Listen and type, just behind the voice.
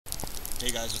Hey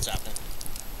guys, what's happening?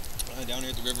 Down here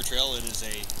at the river trail, it is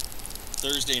a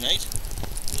Thursday night.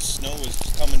 The snow is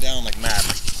coming down like mad.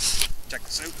 Check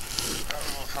this out. I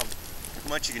don't know how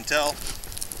much you can tell.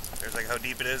 There's like how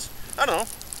deep it is. I don't know,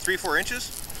 3-4 inches.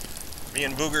 Me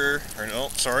and Booger, or no,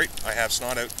 sorry, I have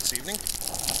Snot out this evening.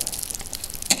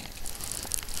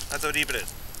 That's how deep it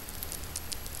is.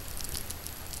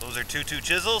 Those are 2-2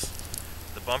 chisels.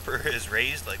 The bumper is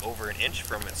raised like over an inch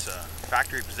from its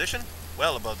factory position,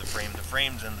 well above the frame. The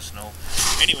frame's in the snow.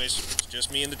 Anyways, it's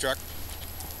just me in the truck.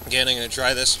 Again, I'm going to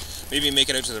try this. Maybe make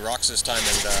it out to the rocks this time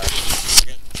and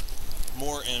get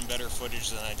more and better footage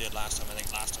than I did last time. I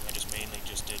think last time I just mainly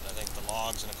just did, I think, the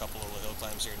logs and a couple of hill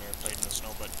climbs here and there, played in the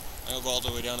snow. But I'm going to go all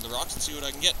the way down to the rocks and see what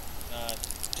I can get.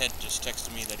 Ted just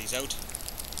texted me that he's out.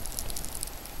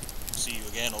 See you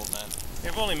again, old man.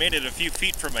 I've only made it a few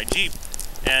feet from my Jeep,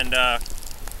 and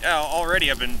yeah,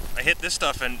 already I hit this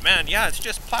stuff, and man, yeah, it's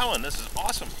just plowing. This is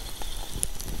awesome.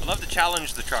 I love to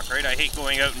challenge the truck, right? I hate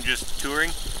going out and just touring.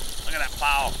 Look at that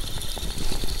plow.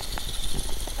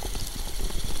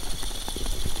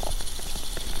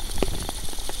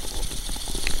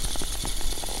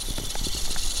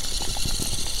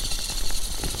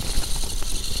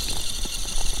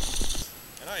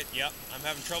 And yep, I'm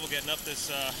having trouble getting up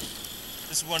this.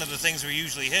 This is one of the things we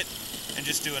usually hit, and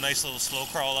just do a nice little slow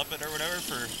crawl up it or whatever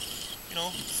for, you know,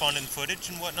 fun and footage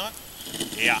and whatnot.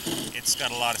 Yeah, it's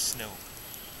got a lot of snow.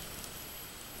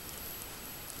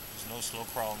 There's no slow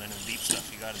crawling in the deep stuff.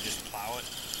 You gotta just plow it.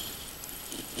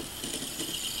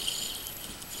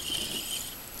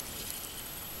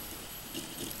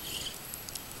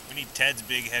 We need Ted's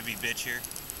big heavy bitch here.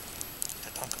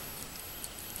 Ta-tunk.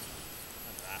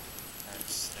 Look at that.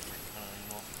 That's slippery. I don't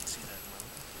even know if you can see that in my room.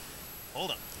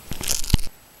 Hold on.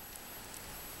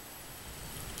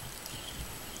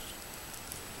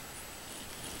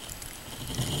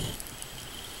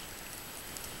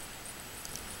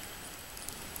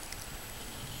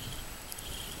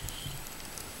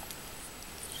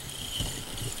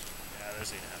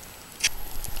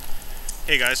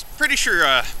 Hey guys, pretty sure,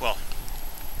 well,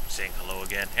 saying hello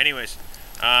again. Anyways,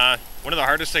 one of the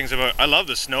hardest things about, I love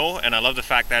the snow, and I love the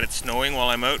fact that it's snowing while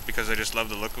I'm out, because I just love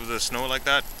the look of the snow like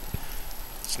that.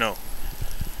 Snow.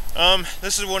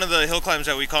 This is one of the hill climbs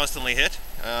that we constantly hit.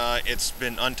 It's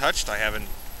been untouched.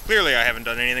 Clearly I haven't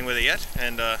done anything with it yet,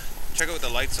 and check out the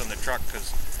lights on the truck,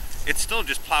 because it's still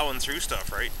just plowing through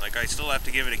stuff, right? Like, I still have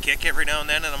to give it a kick every now and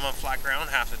then, and I'm on flat ground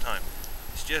half the time.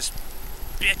 It's just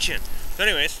bitching. So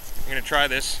anyways, I'm going to try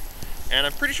this, and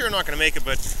I'm pretty sure I'm not going to make it,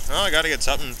 but well, I got to get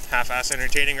something half-ass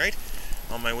entertaining, right?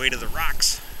 On my way to the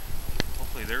rocks.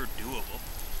 Hopefully they're doable.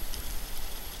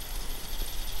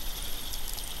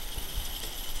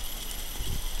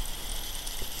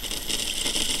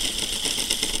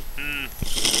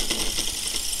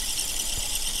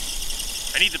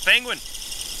 I need the penguin.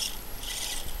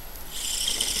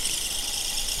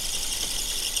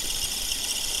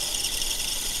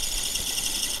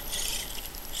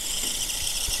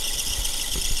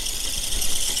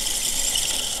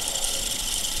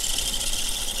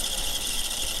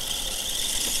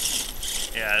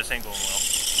 Yeah, this ain't going well.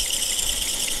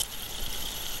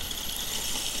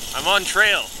 I'm on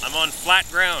trail. I'm on flat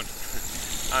ground.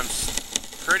 I'm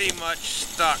pretty much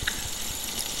stuck.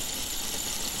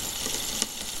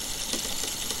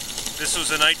 This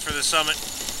was a night for the summit.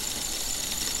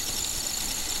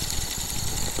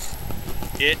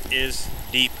 It is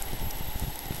deep.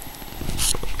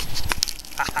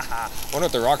 I wonder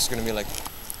what the rocks are going to be like.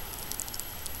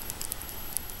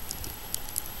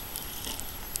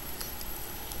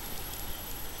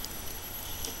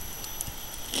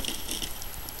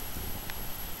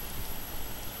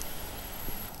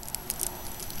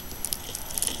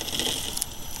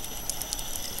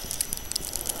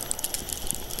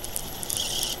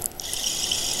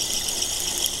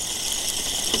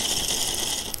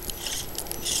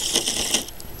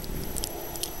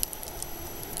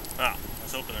 Ah, I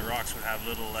was hoping the rocks would have a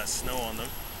little less snow on them.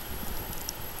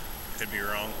 Could be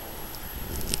wrong.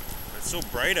 But it's so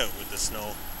bright out with the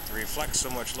snow. It reflects so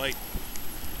much light.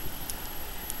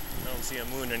 I don't see a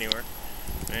moon anywhere.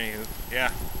 Anywho, yeah,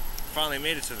 finally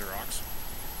made it to the rocks.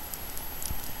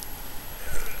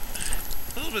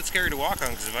 A little bit scary to walk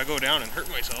on, because if I go down and hurt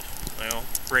myself, you know,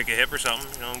 break a hip or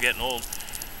something, you know, I'm getting old,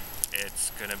 it's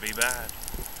gonna be bad.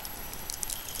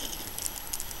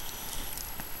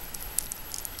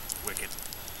 Wicked.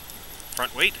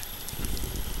 Front weight.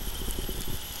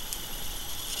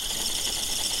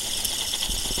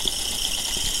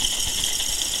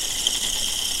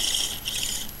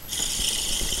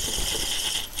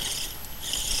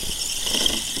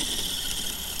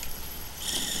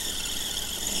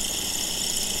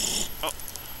 Oh,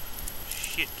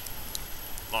 shit.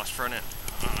 Lost front end.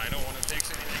 I don't want to fix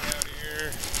anything out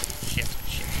here. Shit.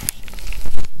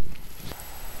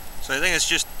 So I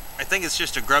think it's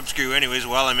just a grub screw anyways.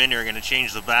 While I'm in here, I'm going to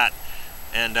change the bat.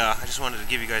 And I just wanted to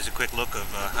give you guys a quick look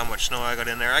of how much snow I got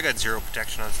in there. I got zero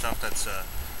protection on stuff. That's a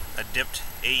dipped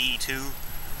AE2.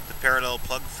 The parallel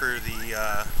plug for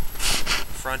the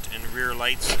front and rear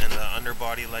lights and the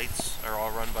underbody lights are all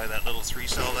run by that little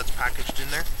 3-cell that's packaged in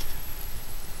there.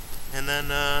 And then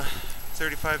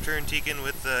 35 turn Tekin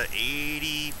with the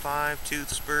 85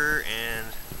 tooth spur and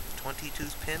 20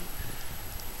 tooth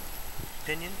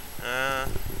pinion.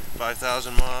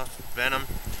 5,000 moth Venom.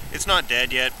 It's not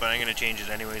dead yet, but I'm going to change it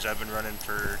anyways. I've been running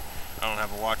for, I don't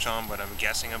have a watch on, but I'm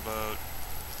guessing about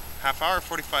half hour,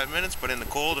 45 minutes, but in the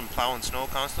cold and plowing snow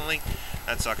constantly,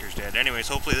 that sucker's dead. Anyways,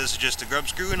 hopefully this is just a grub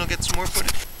screw and I'll get some more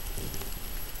footage.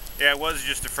 Yeah, it was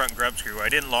just a front grub screw. I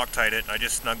didn't Loctite it, I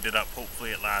just snugged it up.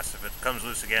 Hopefully it lasts. If it comes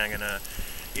loose again, I'm going to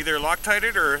either Loctite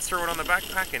it or throw it on the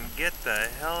backpack and get the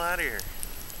hell out of here.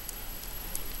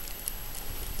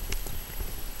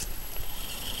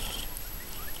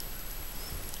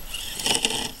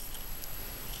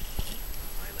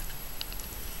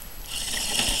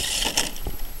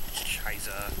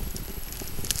 Scheiße.